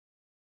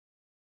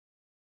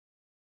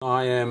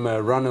I am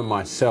a runner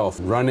myself.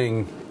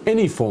 Running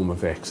any form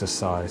of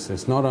exercise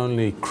is not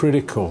only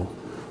critical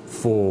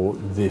for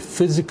the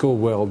physical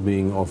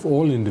well-being of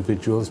all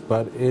individuals,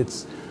 but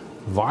it's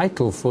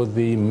vital for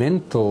the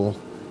mental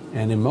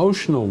and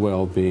emotional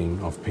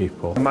well-being of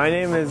people. My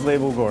name is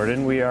Label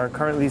Gordon. We are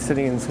currently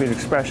sitting in Sweet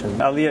Expression.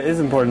 ALIYA is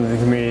important to the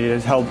community. It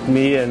has helped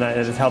me and it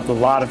has helped a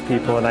lot of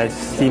people, and I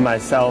see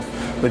myself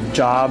with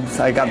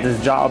jobs. I got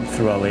this job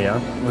through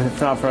ALIYA.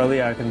 If not for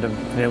ALIYA, I couldn't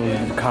have been able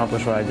to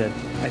accomplish what I did.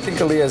 I think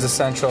ALIYA is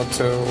essential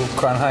to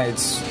Crown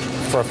Heights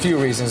for a few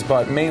reasons,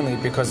 but mainly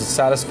because it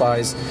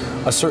satisfies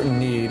a certain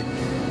need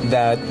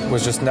that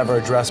was just never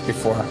addressed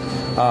before.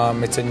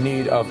 It's a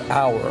need of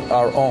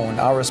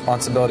our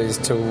responsibilities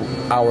to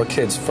our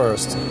kids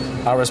first,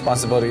 our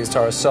responsibilities to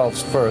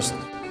ourselves first.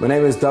 My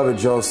name is David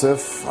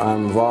Joseph.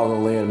 I'm involved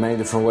in ALIYA in many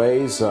different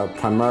ways,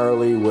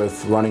 primarily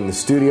with running the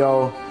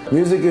studio.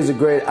 Music is a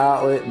great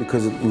outlet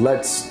because it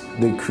lets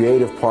the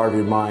creative part of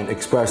your mind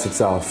express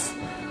itself.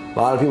 A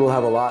lot of people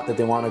have a lot that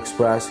they want to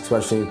express,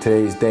 especially in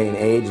today's day and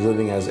age,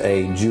 living as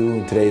a Jew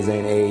in today's day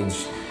and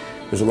age.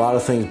 There's a lot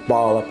of things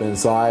bottled up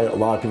inside. A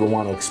lot of people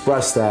want to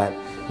express that.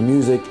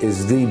 Music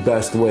is the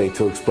best way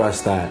to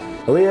express that.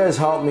 ALIYA has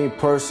helped me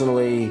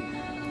personally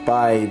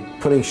by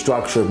putting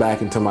structure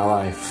back into my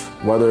life,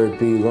 whether it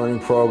be learning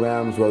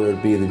programs, whether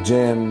it be the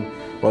gym,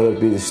 whether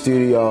it be the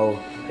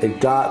studio. It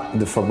got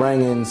the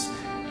Fabrangans,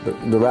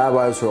 the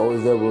rabbis who are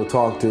always able to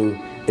talk to.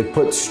 It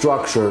put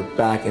structure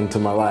back into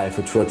my life,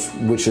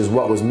 which is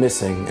what was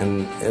missing,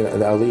 and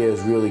ALIYA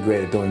is really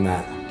great at doing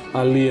that.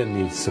 ALIYA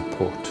needs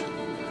support.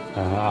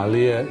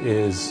 ALIYA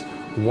is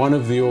one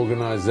of the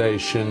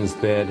organizations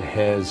that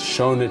has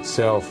shown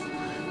itself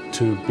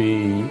to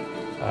be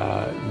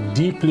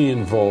deeply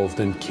involved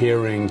in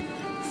caring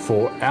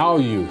for our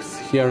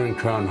youth here in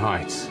Crown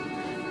Heights.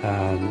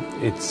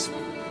 It's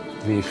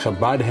the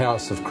Chabad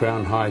House of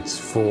Crown Heights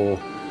for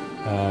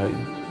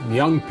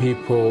young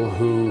people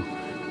who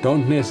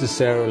don't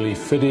necessarily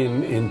fit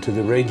into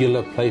the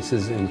regular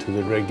places, into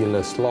the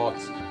regular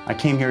slots. I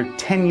came here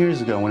 10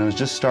 years ago when it was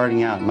just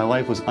starting out. My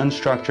life was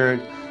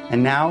unstructured,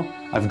 and now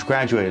I've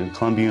graduated at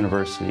Columbia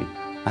University.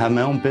 I have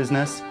my own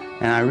business,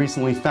 and I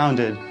recently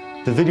founded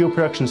the video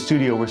production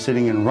studio we're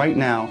sitting in right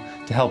now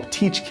to help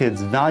teach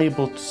kids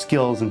valuable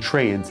skills and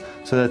trades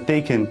so that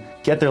they can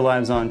get their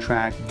lives on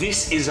track.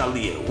 This is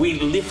ALIYA. We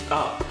lift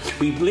up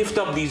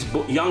these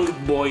young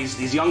boys,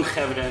 these young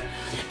chevre,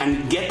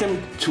 and get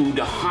them to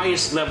the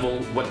highest level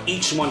what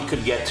each one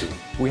could get to.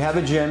 We have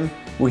a gym,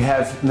 we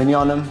have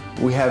minyanim,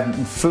 we have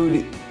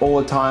food all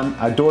the time,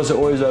 our doors are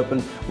always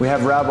open, we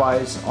have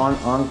rabbis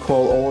on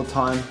call all the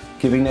time,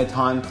 giving their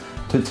time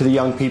to the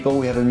young people.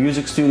 We have a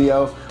music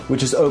studio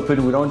which is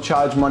open, we don't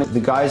charge money, the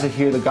guys are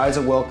here, the guys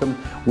are welcome,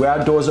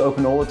 our doors are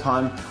open all the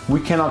time,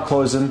 we cannot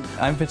close them.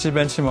 I'm Pitcher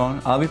Ben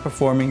Shimon. I'll be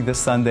performing this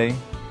Sunday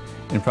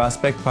in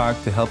Prospect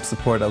Park to help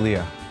support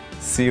ALIYA.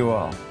 See you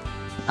all.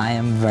 I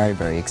am very,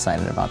 very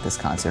excited about this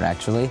concert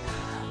actually.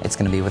 It's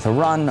going to be with a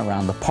run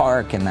around the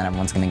park, and then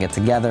everyone's going to get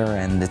together,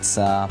 and it's,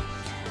 I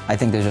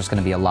think there's just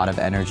going to be a lot of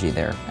energy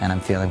there, and I'm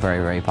feeling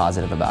very, very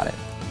positive about it.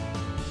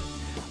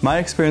 My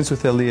experience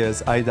with ALIYA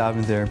is I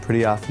daven there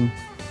pretty often.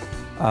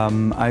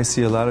 I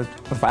see a lot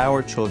of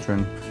our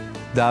children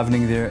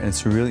davening there, and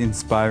it's really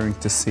inspiring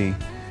to see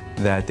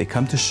that they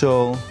come to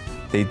shul,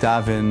 they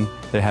daven,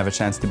 they have a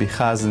chance to be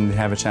chazan, they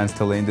have a chance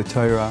to learn the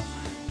Torah.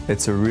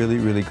 It's a really,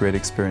 really great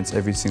experience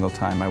every single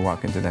time I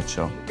walk into that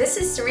show. This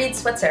is Sareed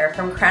Switzer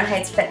from Crown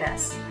Heights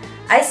Fitness.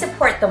 I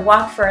support the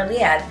Walk for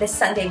ALIYA this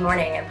Sunday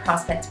morning at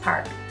Prospect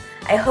Park.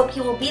 I hope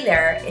you will be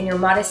there in your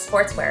modest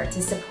sportswear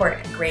to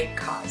support a great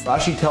cause.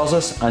 Rashi tells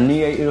us,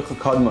 Aniyeh ircha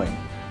kadmoin,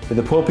 that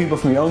the poor people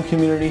from your own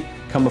community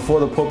come before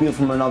the poor people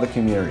from another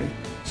community.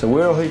 So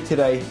we're all here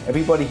today.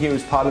 Everybody here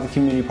is part of the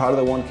community, part of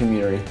the one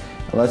community.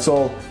 And let's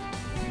all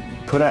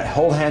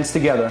hold hands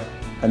together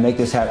and make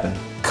this happen.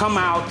 Come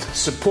out,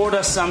 support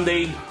us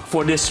Sunday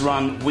for this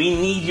run. We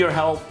need your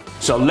help.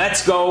 So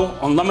let's go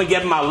on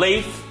Lamaget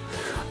Maleif,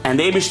 and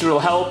the Eibishter will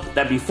help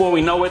that before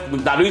we know it,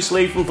 Darus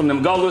Leifim from the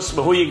Galus,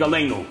 Behuye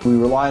Galenu. We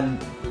rely on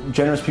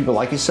generous people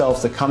like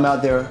yourselves to come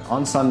out there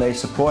on Sunday,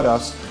 support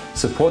us,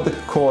 support the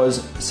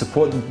cause,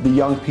 support the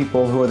young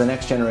people who are the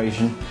next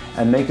generation,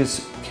 and make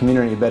this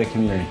community a better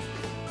community.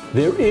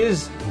 There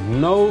is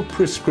no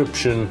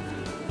prescription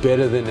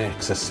better than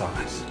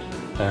exercise.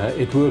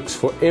 It works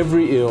for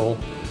every ill,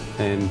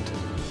 and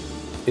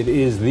it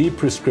is the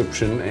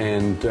prescription,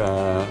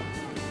 and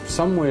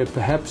somewhere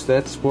perhaps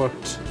that's what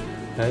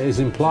is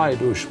implied.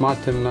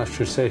 Ushmatem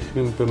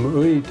nashusechim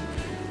b'mu'id.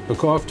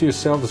 Look after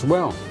yourselves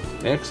well.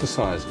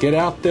 Exercise. Get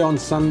out there on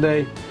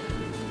Sunday.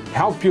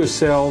 Help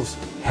yourselves.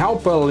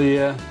 Help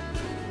ALIYA.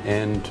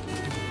 And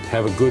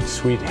have a good,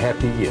 sweet,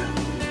 happy year.